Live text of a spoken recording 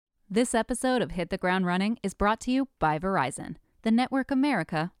This episode of Hit the Ground Running is brought to you by Verizon, the network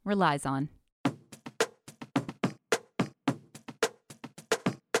America relies on.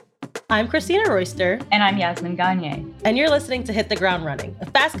 I'm Christina Royster. And I'm Yasmin Gagne. And you're listening to Hit the Ground Running, a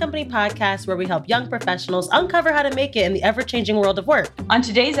Fast Company podcast where we help young professionals uncover how to make it in the ever-changing world of work. On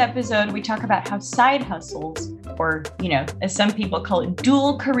today's episode, we talk about how side hustles, or, as some people call it,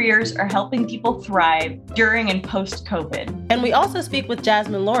 dual careers, are helping people thrive during and post-COVID. And we also speak with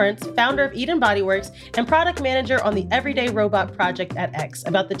Jasmine Lawrence, founder of Eden Body Works and product manager on the Everyday Robot project at X,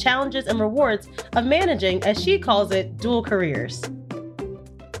 about the challenges and rewards of managing, as she calls it, dual careers.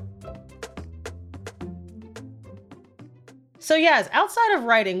 So yes, outside of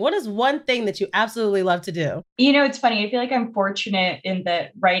writing, what is one thing that you absolutely love to do? It's funny. I feel like I'm fortunate in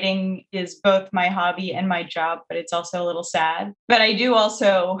that writing is both my hobby and my job, but it's also a little sad. But I do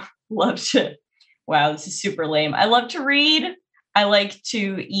also love to, wow, this is super lame. I love to read. I like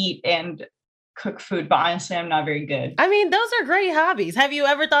to eat and cook food, but honestly, I'm not very good. I mean, those are great hobbies. Have you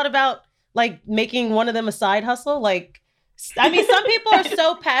ever thought about making one of them a side hustle? Some people are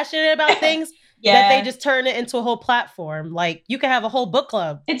so passionate about things. Yeah. That they just turn it into a whole platform. You can have a whole book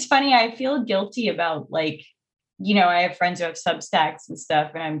club. It's funny. I feel guilty about I have friends who have Substacks and stuff.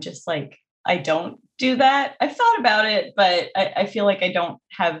 And I'm just I don't do that. I've thought about it, but I feel like I don't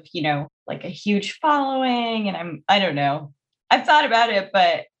have, a huge following. And I don't know. I've thought about it,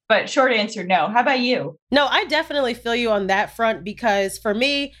 but short answer, no. How about you? No, I definitely feel you on that front, because for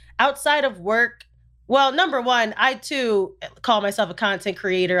me, outside of work, well, number one, I too call myself a content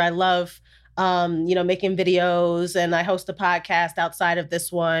creator. I love making videos, and I host a podcast outside of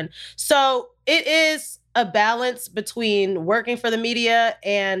this one. So it is a balance between working for the media,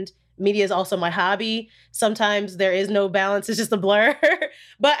 and media is also my hobby. Sometimes there is no balance. It's just a blur.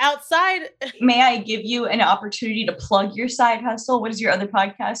 But outside... May I give you an opportunity to plug your side hustle? What is your other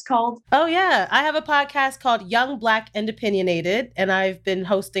podcast called? Oh, yeah. I have a podcast called Young, Black, and Opinionated, and I've been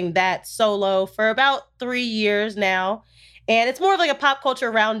hosting that solo for about 3 years now. And it's more of a pop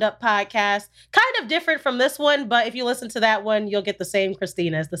culture roundup podcast, kind of different from this one. But if you listen to that one, you'll get the same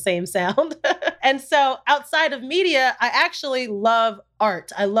Christina's, the same sound. And so outside of media, I actually love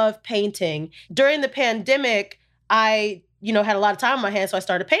art. I love painting. During the pandemic, I had a lot of time on my hands, so I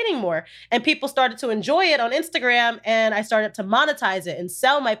started painting more. And people started to enjoy it on Instagram, and I started to monetize it and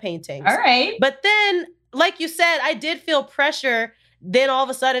sell my paintings. All right. But then, like you said, I did feel pressure. Then all of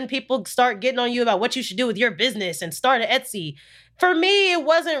a sudden, people start getting on you about what you should do with your business and start an Etsy. For me, it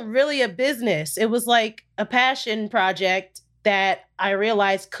wasn't really a business. It was a passion project that I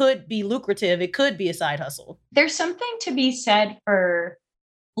realized could be lucrative. It could be a side hustle. There's something to be said for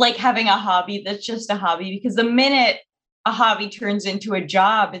having a hobby that's just a hobby, because the minute a hobby turns into a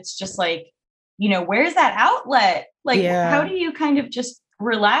job, it's just where's that outlet? How do you kind of just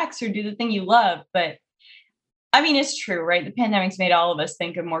relax or do the thing you love? But it's true, right? The pandemic's made all of us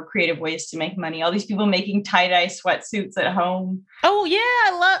think of more creative ways to make money. All these people making tie-dye sweatsuits at home. Oh yeah,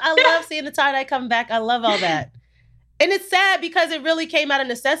 I love seeing the tie-dye come back. I love all that. And it's sad because it really came out of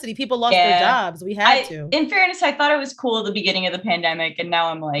necessity. People lost their jobs. We had to. In fairness, I thought it was cool at the beginning of the pandemic, and now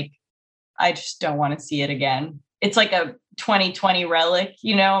I'm I just don't want to see it again. It's like a 2020 relic,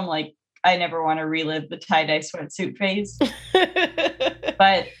 I'm I never want to relive the tie-dye sweatsuit phase.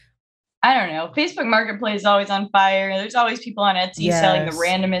 But I don't know. Facebook Marketplace is always on fire. There's always people on Etsy selling the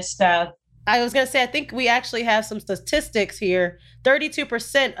randomest stuff. I was going to say, I think we actually have some statistics here.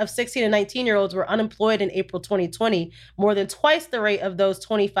 32% of 16 and 19-year-olds were unemployed in April 2020, more than twice the rate of those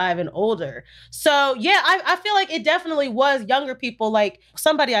 25 and older. So, yeah, I feel like it definitely was younger people.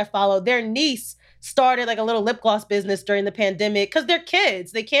 Somebody I followed, their niece started a little lip gloss business during the pandemic because they're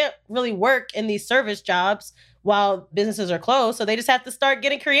kids. They can't really work in these service jobs while businesses are closed. So they just have to start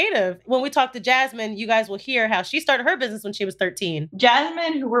getting creative. When we talk to Jasmine, you guys will hear how she started her business when she was 13.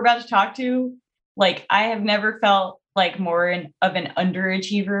 Jasmine, who we're about to talk to, I have never felt more of an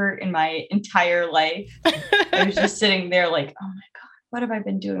underachiever in my entire life. I was just sitting there oh my God, what have I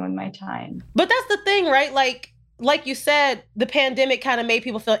been doing with my time? But that's the thing, right? Like you said, the pandemic kind of made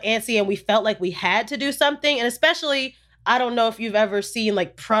people feel antsy, and we felt like we had to do something. And especially, I don't know if you've ever seen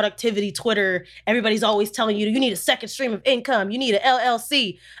productivity Twitter. Everybody's always telling you need a second stream of income. You need an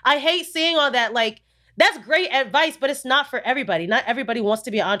LLC. I hate seeing all that. That's great advice, but it's not for everybody. Not everybody wants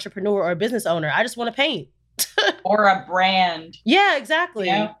to be an entrepreneur or a business owner. I just want to paint. Or a brand. Yeah,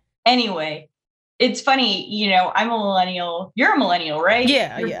 exactly. Anyway, it's funny, I'm a millennial. You're a millennial, right?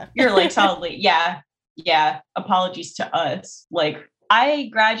 Yeah, You're solidly. Yeah. Apologies to us. I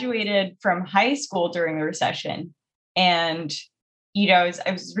graduated from high school during the recession. And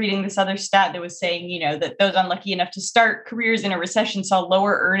I was reading this other stat that was saying, that those unlucky enough to start careers in a recession saw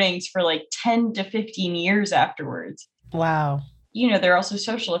lower earnings for like 10 to 15 years afterwards. Wow. There are also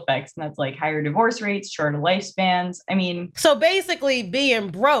social effects, and that's like higher divorce rates, shorter lifespans. I mean, so basically being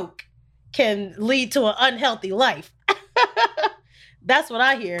broke can lead to an unhealthy life. That's what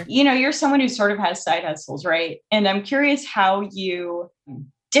I hear. You're someone who sort of has side hustles, right? And I'm curious how you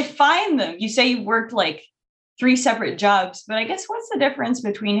define them. You say you worked like 3 separate jobs, but I guess what's the difference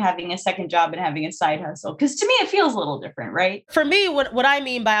between having a second job and having a side hustle? Because to me, it feels a little different, right? For me, what I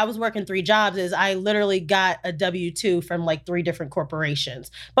mean by I was working 3 jobs is I literally got a W-2 from like 3 different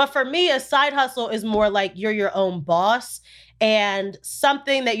corporations. But for me, a side hustle is more like you're your own boss and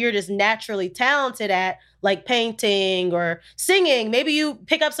something that you're just naturally talented at, like painting or singing. Maybe you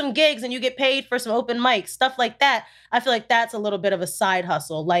pick up some gigs and you get paid for some open mics, stuff like that. I feel like that's a little bit of a side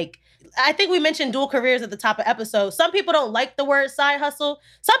hustle. Like, I think we mentioned dual careers at the top of episode. Some people don't like the word side hustle.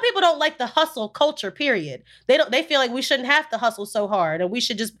 Some people don't like the hustle culture, period. They feel like we shouldn't have to hustle so hard and we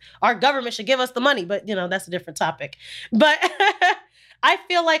should our government should give us the money. But, that's a different topic. But I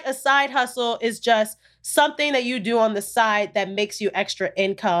feel like a side hustle is just something that you do on the side that makes you extra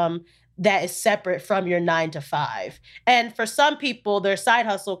income that is separate from your 9 to 5. And for some people, their side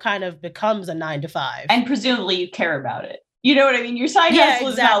hustle kind of becomes a 9 to 5. And presumably you care about it. You know what I mean? Your side hustle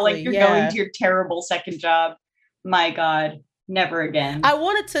is not like you're going to your terrible second job. My God, never again. I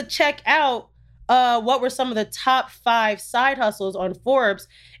wanted to check out what were some of the top 5 side hustles on Forbes.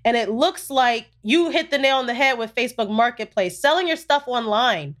 And it looks like you hit the nail on the head with Facebook Marketplace, selling your stuff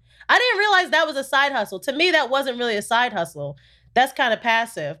online. I didn't realize that was a side hustle. To me, that wasn't really a side hustle. That's kind of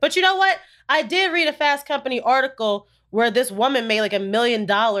passive. But you know what? I did read a Fast Company article where this woman made like $1 million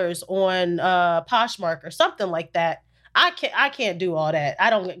on Poshmark or something like that. I can't do all that. I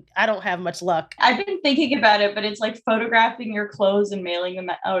don't have much luck. I've been thinking about it, but it's like photographing your clothes and mailing them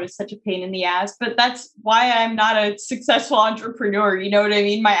out is such a pain in the ass. But that's why I'm not a successful entrepreneur. You know what I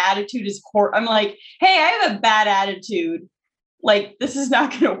mean? My attitude is I'm like, hey, I have a bad attitude. Like, this is not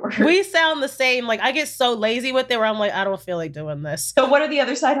going to work. We sound the same. Like, I get so lazy with it where I'm like, I don't feel like doing this. So what are the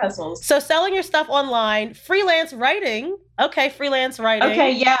other side hustles? So selling your stuff online, freelance writing. Okay, freelance writing.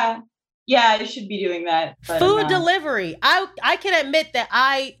 Okay, yeah. Yeah, I should be doing that. Food delivery. I can admit that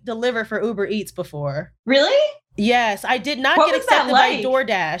I delivered for Uber Eats before. Really? Yes, I did not get accepted by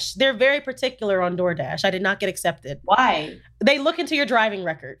DoorDash. They're very particular on DoorDash. I did not get accepted. Why? They look into your driving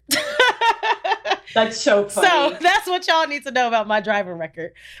record. That's so funny. So that's what y'all need to know about my driving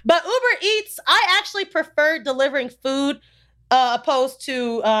record. But Uber Eats, I actually prefer delivering food opposed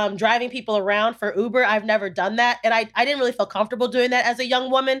to driving people around for Uber. I've never done that. And I didn't really feel comfortable doing that as a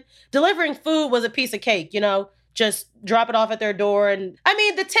young woman. Delivering food was a piece of cake, just drop it off at their door. And I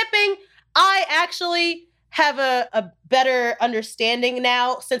mean, the tipping, I actually have a better understanding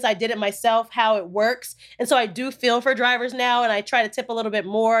now since I did it myself, how it works. And so I do feel for drivers now, and I try to tip a little bit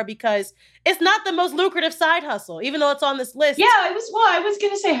more because it's not the most lucrative side hustle, even though it's on this list. Yeah, I was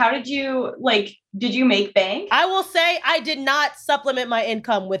going to say, how did you make bank? I will say I did not supplement my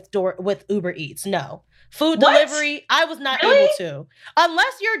income with Uber Eats. No. Food delivery, I was not able to.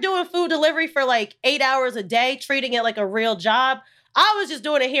 Unless you're doing food delivery for like 8 hours a day, treating it like a real job. I was just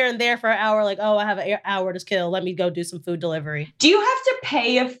doing it here and there for an hour, like, oh, I have an hour to kill. Let me go do some food delivery. Do you have to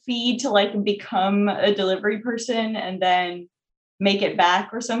pay a fee to like become a delivery person and then make it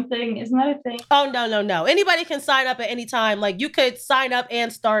back or something? Isn't that a thing? Oh, no. Anybody can sign up at any time. Like, you could sign up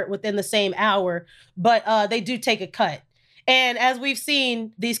and start within the same hour, but they do take a cut. And as we've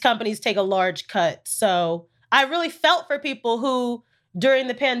seen, these companies take a large cut. So I really felt for people who, during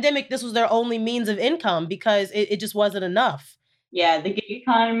the pandemic, this was their only means of income because it just wasn't enough. Yeah, the gig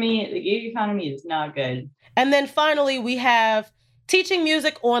economy is not good. And then finally, we have teaching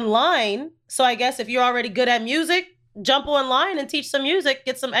music online. So I guess if you're already good at music, jump online and teach some music,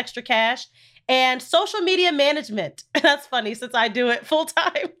 get some extra cash. And social media management. That's funny since I do it full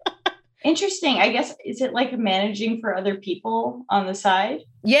time. Interesting. I guess, is it like managing for other people on the side?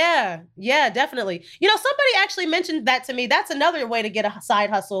 Yeah, definitely. Somebody actually mentioned that to me. That's another way to get a side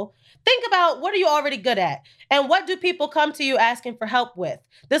hustle. Think about, what are you already good at? And what do people come to you asking for help with?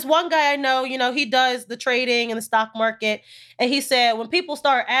 This one guy I know, he does the trading and the stock market. And he said, when people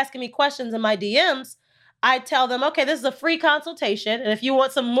start asking me questions in my DMs, I tell them, okay, this is a free consultation. And if you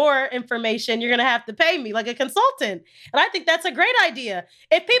want some more information, you're going to have to pay me like a consultant. And I think that's a great idea.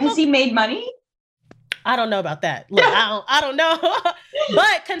 Has he made money? I don't know about that. Look, I don't know.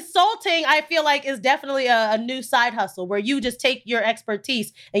 But consulting, I feel like, is definitely a new side hustle where you just take your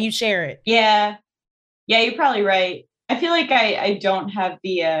expertise and you share it. Yeah, you're probably right. I feel like I don't have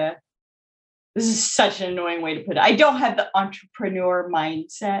the This is such an annoying way to put it. I don't have the entrepreneur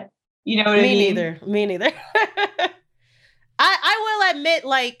mindset. You know what I mean? Me neither. I will admit,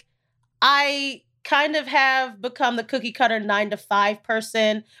 like, I kind of have become the cookie cutter 9 to 5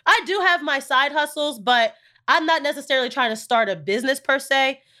 person. I do have my side hustles, but I'm not necessarily trying to start a business per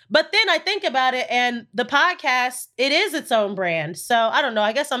se. But then I think about it, and the podcast, it is its own brand. So I don't know.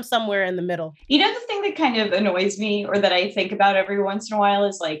 I guess I'm somewhere in the middle. You know, the thing that kind of annoys me, or that I think about every once in a while,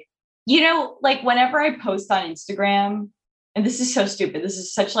 is like, you know, like whenever I post on Instagram, and this is so stupid, this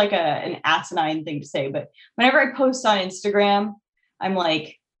is such like an asinine thing to say, but whenever I post on Instagram, I'm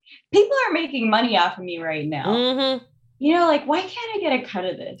like, people are making money off of me right now. Mm-hmm. You know, like, why can't I get a cut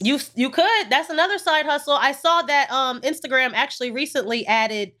of this? You could. That's another side hustle. I saw that Instagram actually recently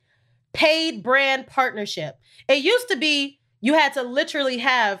added paid brand partnership. It used to be you had to literally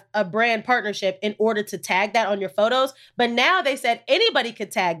have a brand partnership in order to tag that on your photos, but now they said anybody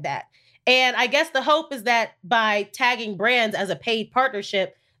could tag that. And I guess the hope is that by tagging brands as a paid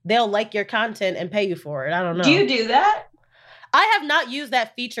partnership, they'll like your content and pay you for it. I don't know. Do you do that? I have not used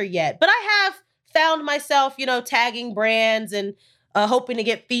that feature yet, but I have found myself, you know, tagging brands and hoping to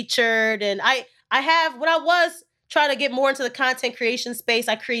get featured. And I have, when I was trying to get more into the content creation space,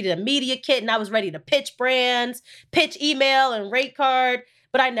 I created a media kit and I was ready to pitch brands, pitch email and rate card,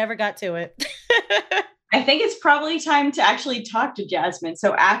 but I never got to it. I think it's probably time to actually talk to Jasmine.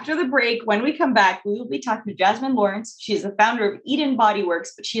 So after the break, when we come back, we will be talking to Jasmine Lawrence. She is the founder of Eden Body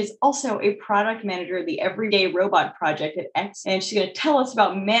Works, but she is also a product manager of the Everyday Robot Project at X, and she's going to tell us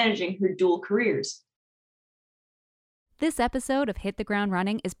about managing her dual careers. This episode of Hit the Ground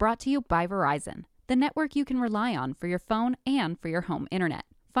Running is brought to you by Verizon, the network you can rely on for your phone and for your home internet.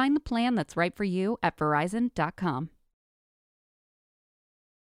 Find the plan that's right for you at Verizon.com.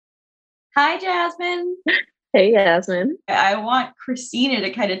 Hi, Jasmine. Hey, Yasmin. I want Christina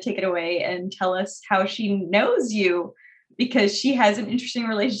to kind of take it away and tell us how she knows you, because she has an interesting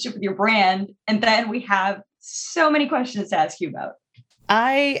relationship with your brand. And then we have so many questions to ask you about.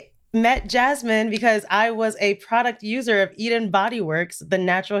 I met Jasmine because I was a product user of Eden Body Works, the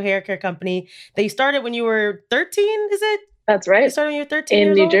natural hair care company that you started when you were 13, is it? That's right. You started when you were 13 in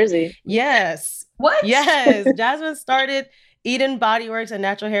years New old? Jersey. Yes. What? Yes. Jasmine started Eden Body Works, a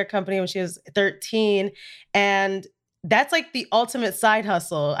natural hair company, when she was 13. And that's like the ultimate side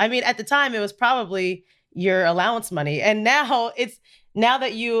hustle. I mean, at the time, it was probably your allowance money. And now now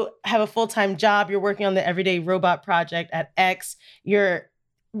that you have a full-time job, you're working on the Everyday Robot Project at X, you're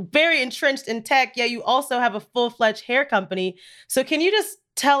very entrenched in tech, yet you also have a full-fledged hair company. So can you just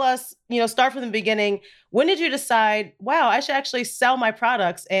tell us, start from the beginning, when did you decide, wow, I should actually sell my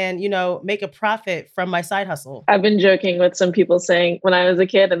products and, make a profit from my side hustle? I've been joking with some people saying when I was a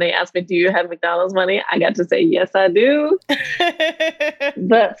kid and they asked me, do you have McDonald's money? I got to say, yes, I do.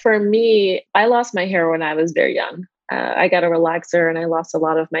 But for me, I lost my hair when I was very young. I got a relaxer and I lost a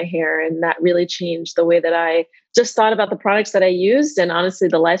lot of my hair. And that really changed the way that I just thought about the products that I used and honestly,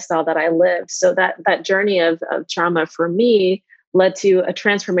 the lifestyle that I lived. So that journey of trauma for me led to a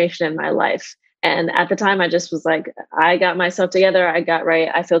transformation in my life. And at the time, I just was like, I got myself together. I got right.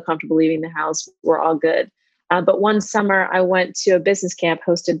 I feel comfortable leaving the house. We're all good. But one summer, I went to a business camp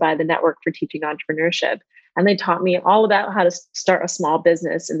hosted by the Network for Teaching Entrepreneurship. And they taught me all about how to start a small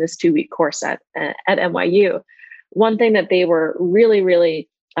business in this 2-week course at NYU. One thing that they were really, really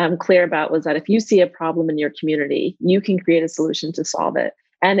clear about was that if you see a problem in your community, you can create a solution to solve it.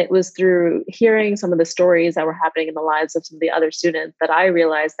 And it was through hearing some of the stories that were happening in the lives of some of the other students that I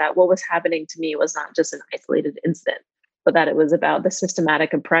realized that what was happening to me was not just an isolated incident, but that it was about the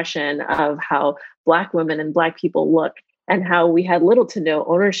systematic oppression of how Black women and Black people look and how we had little to no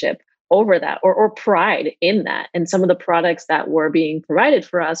ownership over that or pride in that. And some of the products that were being provided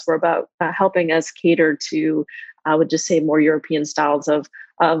for us were about helping us cater to, I would just say, more European styles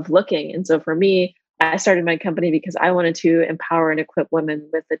of looking. And so for me, I started my company because I wanted to empower and equip women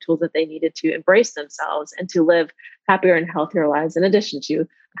with the tools that they needed to embrace themselves and to live happier and healthier lives, in addition to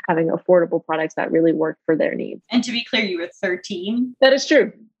having affordable products that really worked for their needs. And to be clear, you were 13? That is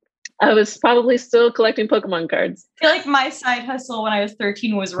true. I was probably still collecting Pokemon cards. I feel like my side hustle when I was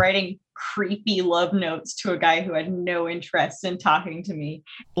 13 was writing creepy love notes to a guy who had no interest in talking to me.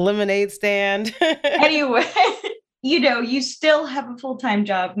 Lemonade stand. Anyway. You still have a full-time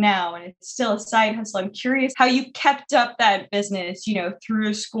job now and it's still a side hustle. I'm curious how you kept up that business,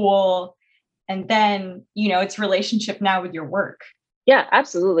 through school and then, its relationship now with your work. Yeah,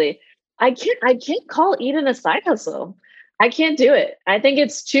 absolutely. I can't call Eden a side hustle. I can't do it. I think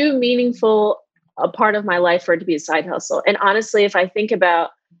it's too meaningful a part of my life for it to be a side hustle. And honestly, if I think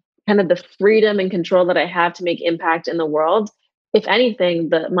about kind of the freedom and control that I have to make impact in the world, if anything,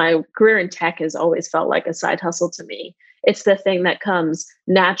 my career in tech has always felt like a side hustle to me. It's the thing that comes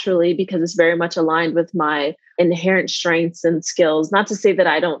naturally because it's very much aligned with my inherent strengths and skills. Not to say that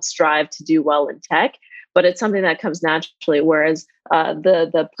I don't strive to do well in tech, but it's something that comes naturally. Whereas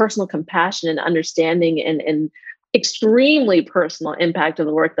the personal compassion and understanding and extremely personal impact of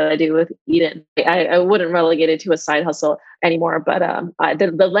the work that I do with Eden, I wouldn't relegate it to a side hustle anymore. But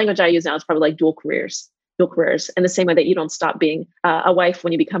the language I use now is probably like dual careers. In the same way that you don't stop being a wife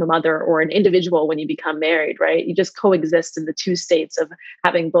when you become a mother or an individual when you become married, right? You just coexist in the two states of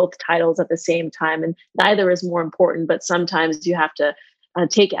having both titles at the same time. And neither is more important, but sometimes you have to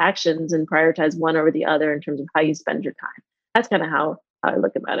take actions and prioritize one over the other in terms of how you spend your time. That's kind of how I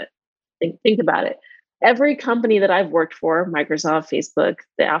look about it. Think about it. Every company that I've worked for, Microsoft, Facebook,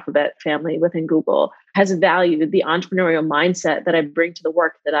 the Alphabet family within Google, has valued the entrepreneurial mindset that I bring to the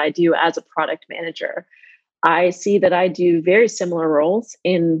work that I do as a product manager. I see that I do very similar roles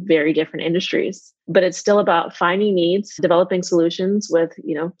in very different industries, but it's still about finding needs, developing solutions with,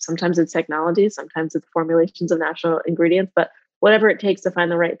 sometimes it's technology, sometimes it's formulations of natural ingredients, but whatever it takes to find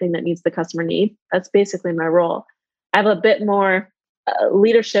the right thing that meets the customer need, that's basically my role. I have a bit more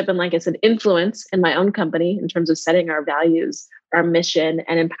leadership and, like I said, influence in my own company in terms of setting our values, our mission,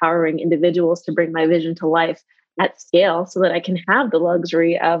 and empowering individuals to bring my vision to life at scale so that I can have the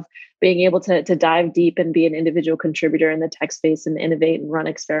luxury of being able to dive deep and be an individual contributor in the tech space and innovate and run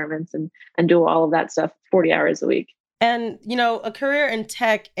experiments and do all of that stuff 40 hours a week. And, a career in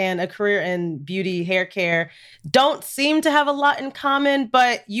tech and a career in beauty, hair care don't seem to have a lot in common,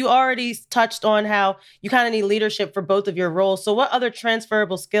 but you already touched on how you kind of need leadership for both of your roles. So what other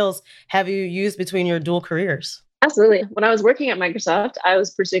transferable skills have you used between your dual careers? Absolutely. When I was working at Microsoft, I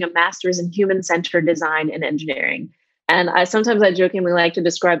was pursuing a master's in human-centered design and engineering. And I jokingly like to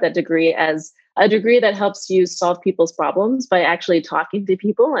describe that degree as a degree that helps you solve people's problems by actually talking to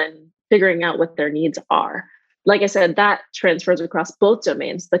people and figuring out what their needs are. Like I said, that transfers across both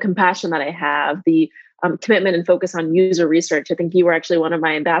domains. The compassion that I have, the commitment and focus on user research. I think you were actually one of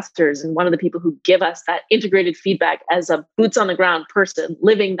my ambassadors and one of the people who give us that integrated feedback as a boots on the ground person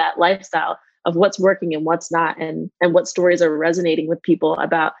living that lifestyle of what's working and what's not, and what stories are resonating with people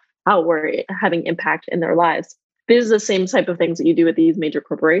about how we're having impact in their lives. These are the same type of things that you do with these major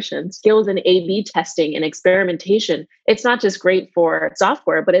corporations. Skills in A/B testing and experimentation. It's not just great for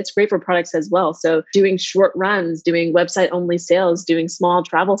software, but it's great for products as well. So doing short runs, doing website only sales, doing small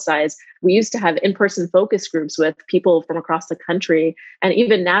travel size. We used to have in-person focus groups with people from across the country and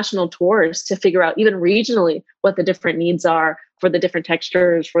even national tours to figure out even regionally what the different needs are for the different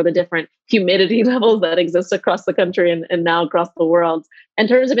textures, for the different humidity levels that exist across the country and now across the world. In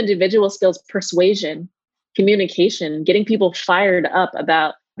terms of individual skills, persuasion, communication, getting people fired up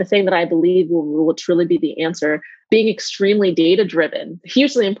about the thing that I believe will truly be the answer, being extremely data-driven,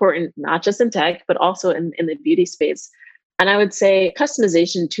 hugely important, not just in tech, but also in the beauty space. And I would say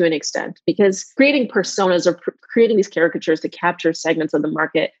customization to an extent, because creating personas or creating these caricatures to capture segments of the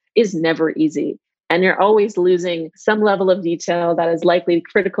market is never easy. And you're always losing some level of detail that is likely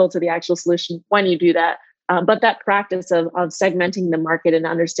critical to the actual solution when you do that. But that practice of segmenting the market and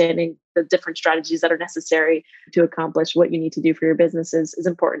understanding the different strategies that are necessary to accomplish what you need to do for your business is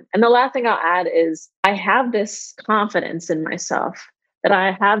important. And the last thing I'll add is I have this confidence in myself that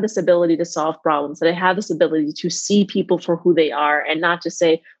I have this ability to solve problems, that I have this ability to see people for who they are and not just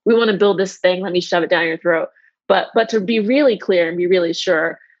say, we want to build this thing, let me shove it down your throat. But to be really clear and be really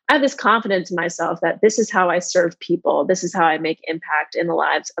sure, I have this confidence in myself that this is how I serve people. This is how I make impact in the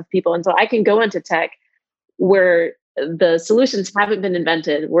lives of people. And so I can go into tech where the solutions haven't been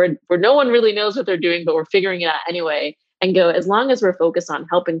invented, where no one really knows what they're doing, but we're figuring it out anyway, and go, as long as we're focused on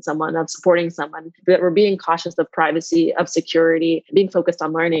helping someone, of supporting someone, that we're being cautious of privacy, of security, being focused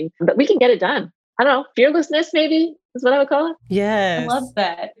on learning, that we can get it done. I don't know, fearlessness maybe is what I would call it. Yes. I love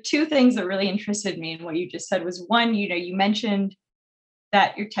that. Two things that really interested me in what you just said was one, you mentioned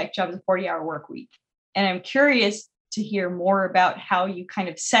that your tech job is a 40-hour work week. And I'm curious to hear more about how you kind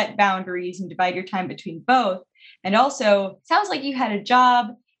of set boundaries and divide your time between both. And also, it sounds like you had a job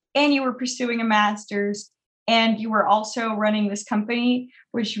and you were pursuing a master's and you were also running this company,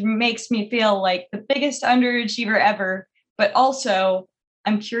 which makes me feel like the biggest underachiever ever. But also,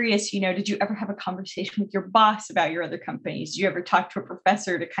 I'm curious, did you ever have a conversation with your boss about your other companies? Did you ever talk to a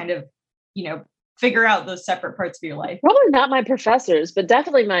professor to kind of, figure out those separate parts of your life? Probably not my professors, but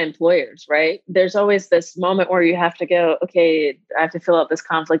definitely my employers, right? There's always this moment where you have to go, okay, I have to fill out this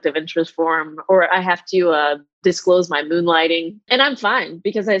conflict of interest form, or I have to disclose my moonlighting. And I'm fine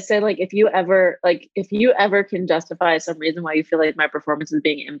because I said, like, if you ever can justify some reason why you feel like my performance is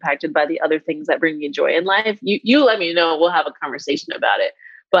being impacted by the other things that bring you joy in life, you let me know. We'll have a conversation about it.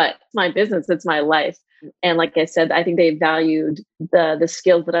 But it's my business, it's my life. And like I said, I think they valued the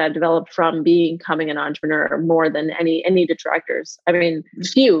skills that I've developed from becoming an entrepreneur more than any detractors. I mean,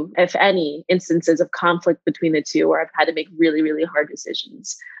 few, if any, instances of conflict between the two where I've had to make really, really hard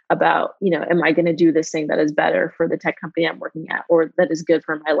decisions about, am I going to do this thing that is better for the tech company I'm working at, or that is good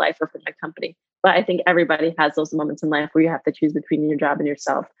for my life or for my company? But I think everybody has those moments in life where you have to choose between your job and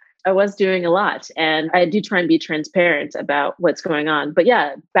yourself. I was doing a lot, and I do try and be transparent about what's going on. But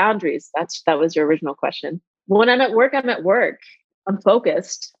yeah, boundaries, that was your original question. When I'm at work, I'm at work. I'm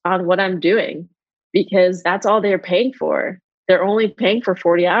focused on what I'm doing because that's all they're paying for. They're only paying for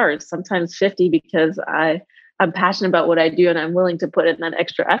 40 hours, sometimes 50, because I'm passionate about what I do and I'm willing to put in that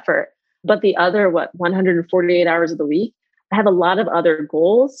extra effort. But the other, 148 hours of the week, I have a lot of other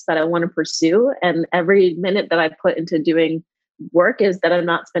goals that I want to pursue. And every minute that I put into doing work is that I'm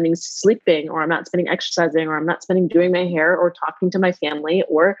not spending sleeping, or I'm not spending exercising, or I'm not spending doing my hair or talking to my family,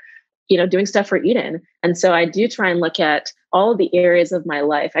 or doing stuff for Eden. And so I do try and look at all of the areas of my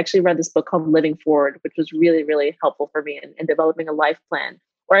life. I actually read this book called Living Forward, which was really, really helpful for me in developing a life plan,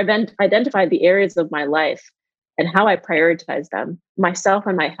 where I've identified the areas of my life and how I prioritize them. Myself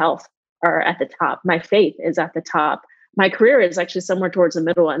and my health are at the top. My faith is at the top. My career is actually somewhere towards the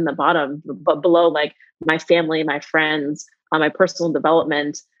middle and the bottom, but below, like, my family, my friends, my personal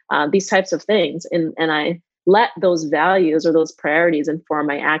development, these types of things. And I let those values or those priorities inform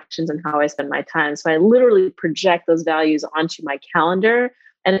my actions and how I spend my time. So I literally project those values onto my calendar,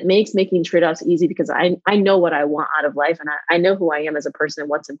 and it makes making trade-offs easy because I know what I want out of life, and I know who I am as a person and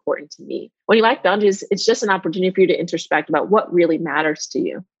what's important to me. When you lack boundaries, it's just an opportunity for you to introspect about what really matters to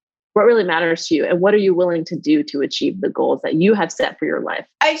you. What really matters to you, and what are you willing to do to achieve the goals that you have set for your life?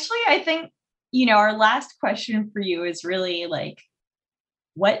 Actually, I think, our last question for you is really like,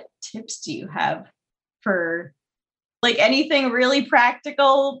 what tips do you have for like anything really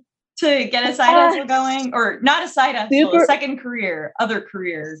practical to get a side hustle going, or not a side hustle, a second career, other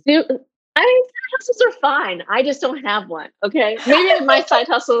careers? I mean, side hustles are fine. I just don't have one. Okay. Maybe my side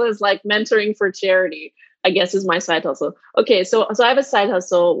hustle is like mentoring for charity, I guess, is my side hustle. Okay. So I have a side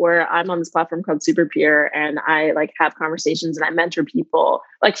hustle where I'm on this platform called Super Peer, and I like have conversations and I mentor people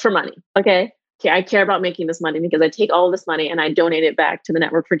like for money. Okay. I care about making this money because I take all of this money and I donate it back to the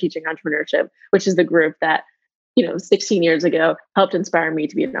Network for Teaching Entrepreneurship, which is the group that, 16 years ago helped inspire me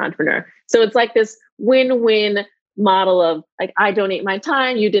to be an entrepreneur. So it's like this win-win model of like, I donate my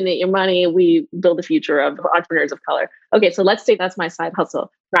time, you donate your money, we build the future of entrepreneurs of color. Okay, so let's say that's my side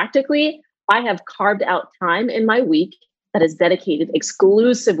hustle. Practically, I have carved out time in my week that is dedicated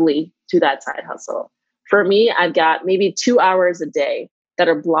exclusively to that side hustle. For me, I've got maybe 2 hours a day that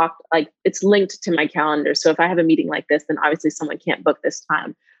are blocked, like it's linked to my calendar. So if I have a meeting like this, then obviously someone can't book this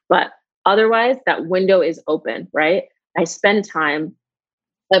time. But otherwise, that window is open, right? I spend time,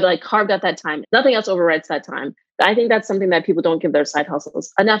 I've like carved out that time. Nothing else overrides that time. I think that's something that people don't give their side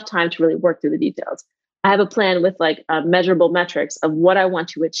hustles enough time to really work through the details. I have a plan with like measurable metrics of what I want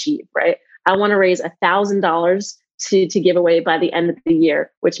to achieve, right? I want to raise $1,000 to give away by the end of the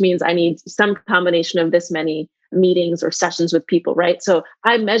year, which means I need some combination of this many meetings or sessions with people, right? So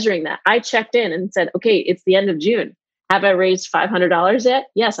I'm measuring that. I checked in and said, okay, it's the end of June. Have I raised $500 yet?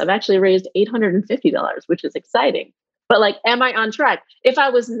 Yes, I've actually raised $850, which is exciting. But like, am I on track? If I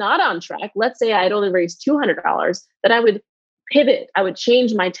was not on track, let's say I had only raised $200, then I would pivot. I would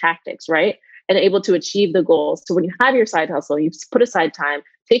change my tactics, right? And able to achieve the goals. So when you have your side hustle, you put aside time,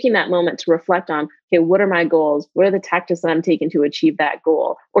 taking that moment to reflect on, okay, what are my goals? What are the tactics that I'm taking to achieve that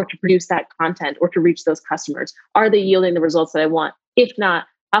goal or to produce that content or to reach those customers? Are they yielding the results that I want? If not,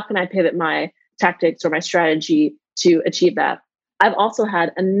 how can I pivot my tactics or my strategy to achieve that? I've also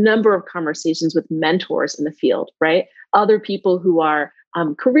had a number of conversations with mentors in the field, right? Other people who are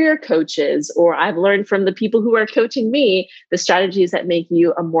career coaches, or I've learned from the people who are coaching me the strategies that make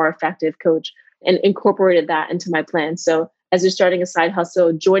you a more effective coach, and incorporated that into my plan. So as you're starting a side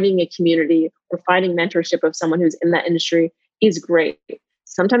hustle, joining a community or finding mentorship of someone who's in that industry is great.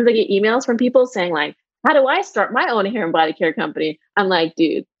 Sometimes I get emails from people saying like, how do I start my own hair and body care company? I'm like,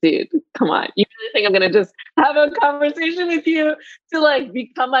 dude, come on. You really think I'm going to just have a conversation with you to like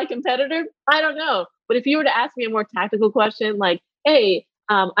become my competitor? I don't know. But if you were to ask me a more tactical question, like, hey,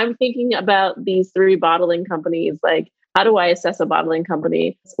 I'm thinking about these 3 bottling companies. Like, How do I assess a bottling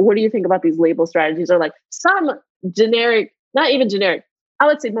company? What do you think about these label strategies? Or like some generic, not even generic, I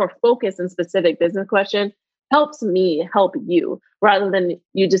would say more focused and specific business question helps me help you, rather than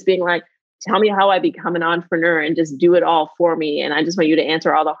you just being like, tell me how I become an entrepreneur and just do it all for me. And I just want you to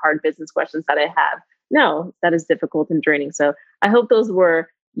answer all the hard business questions that I have. No, that is difficult and draining. So I hope those were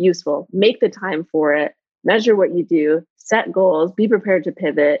useful. Make the time for it, measure what you do, set goals, be prepared to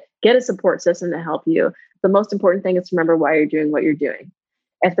pivot, get a support system to help you. The most important thing is to remember why you're doing what you're doing.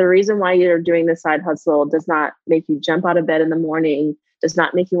 If the reason why you're doing the side hustle does not make you jump out of bed in the morning, does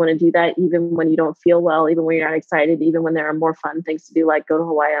not make you want to do that even when you don't feel well, even when you're not excited, even when there are more fun things to do, like go to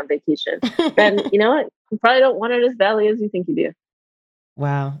Hawaii on vacation, then you know what? You probably don't want it as badly as you think you do.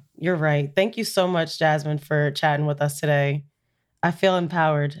 Wow, you're right. Thank you so much, Jasmine, for chatting with us today. I feel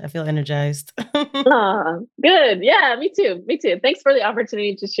empowered. I feel energized. Good. Yeah, me too. Me too. Thanks for the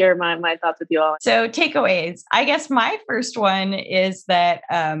opportunity to share my thoughts with you all. So takeaways. I guess my first one is that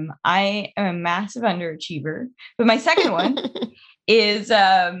I am a massive underachiever. But my second one is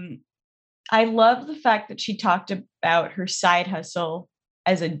I love the fact that she talked about her side hustle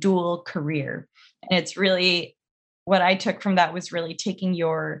as a dual career. And it's really what I took from that was really taking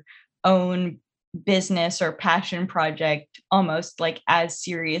your own business or passion project almost like as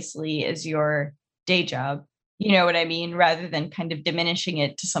seriously as your day job. You know what I mean? Rather than kind of diminishing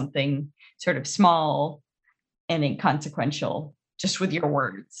it to something sort of small and inconsequential just with your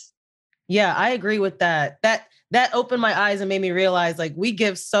words. Yeah, I agree with that. That opened my eyes and made me realize like we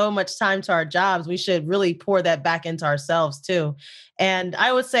give so much time to our jobs. We should really pour that back into ourselves too. And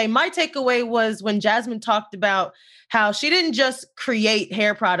I would say my takeaway was when Jasmine talked about how she didn't just create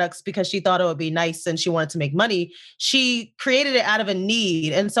hair products because she thought it would be nice and she wanted to make money. She created it out of a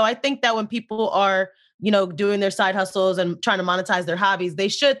need. And so I think that when people are, doing their side hustles and trying to monetize their hobbies, they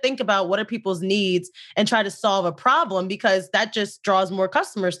should think about what are people's needs and try to solve a problem, because that just draws more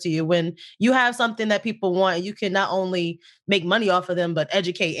customers to you. When you have something that people want, you can not only make money off of them, but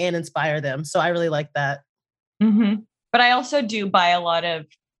educate and inspire them. So I really like that. Mm-hmm. But I also do buy a lot of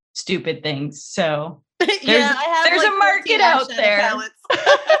stupid things. So there's a market out there.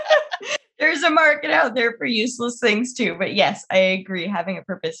 There's a market out there for useless things too. But yes, I agree. Having a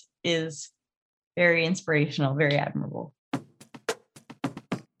purpose is very inspirational, very admirable.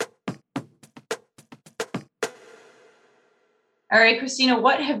 All right, Christina,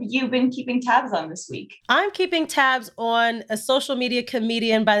 what have you been keeping tabs on this week? I'm keeping tabs on a social media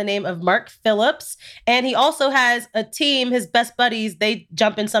comedian by the name of Mark Phillips. And he also has a team, his best buddies. They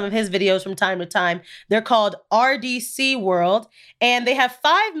jump in some of his videos from time to time. They're called RDC World. And they have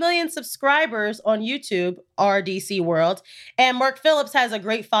 5 million subscribers on YouTube, RDC World. And Mark Phillips has a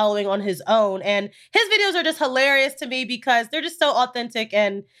great following on his own. And his videos are just hilarious to me because they're just so authentic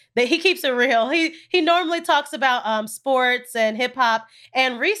and he keeps it real. He normally talks about sports and hip hop.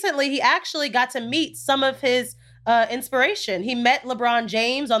 And recently he actually got to meet some of his inspiration. He met LeBron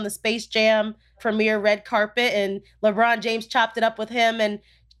James on the Space Jam premiere red carpet, and LeBron James chopped it up with him. And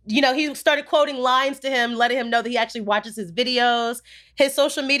he started quoting lines to him, letting him know that he actually watches his videos. His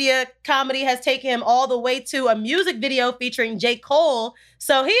social media comedy has taken him all the way to a music video featuring J. Cole.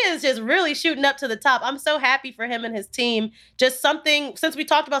 So he is just really shooting up to the top. I'm so happy for him and his team. Just something, since we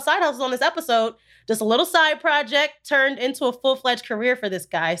talked about side hustles on this episode, just a little side project turned into a full-fledged career for this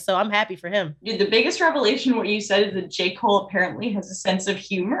guy. So I'm happy for him. Dude, the biggest revelation, what you said, is that J. Cole apparently has a sense of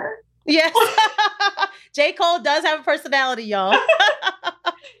humor. Yes. J. Cole does have a personality, y'all.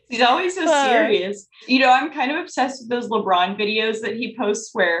 He's always so serious. I'm kind of obsessed with those LeBron videos that he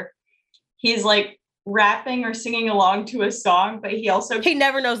posts where he's like rapping or singing along to a song, but he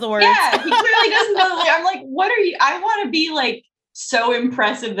never knows the words. Yeah, he clearly doesn't know the words. I'm like, what are you? I want to be like so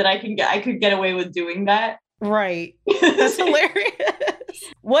impressive that I could get away with doing that. Right. That's hilarious.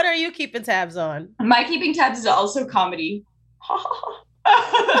 What are you keeping tabs on? My keeping tabs is also comedy.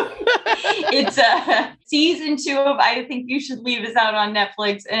 It's season 2 of I Think You Should Leave is out on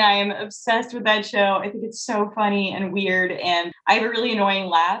Netflix, and I am obsessed with that show. I think it's so funny and weird, and I have a really annoying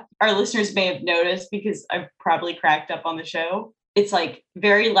laugh. Our listeners may have noticed because I've probably cracked up on the show. It's like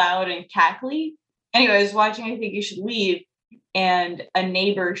very loud and cackly. Anyway, I was watching I Think You Should Leave, and a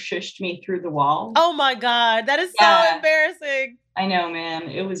neighbor shushed me through the wall. Oh my God, that is so embarrassing. I know, man.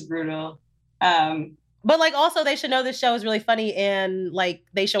 It was brutal. But like also they should know this show is really funny and like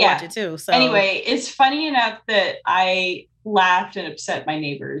they should watch it too. So anyway, it's funny enough that I laughed and upset my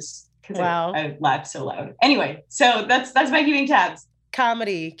neighbors because I laughed so loud. Anyway, so that's my keeping tabs.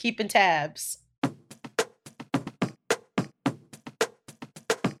 Comedy, keeping tabs.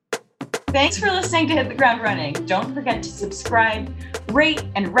 Thanks for listening to Hit the Ground Running. Don't forget to subscribe, rate,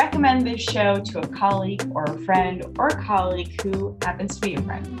 and recommend this show to a colleague or a friend or a colleague who happens to be a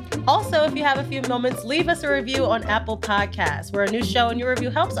friend. Also, if you have a few moments, leave us a review on Apple Podcasts. We're a new show and your review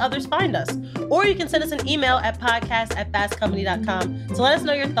helps others find us. Or you can send us an email at podcast@fastcompany.com to let us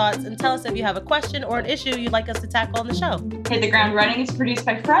know your thoughts and tell us if you have a question or an issue you'd like us to tackle on the show. Hit the Ground Running is produced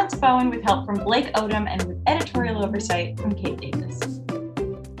by Franz Bowen with help from Blake Odom and with editorial oversight from Kate Davis.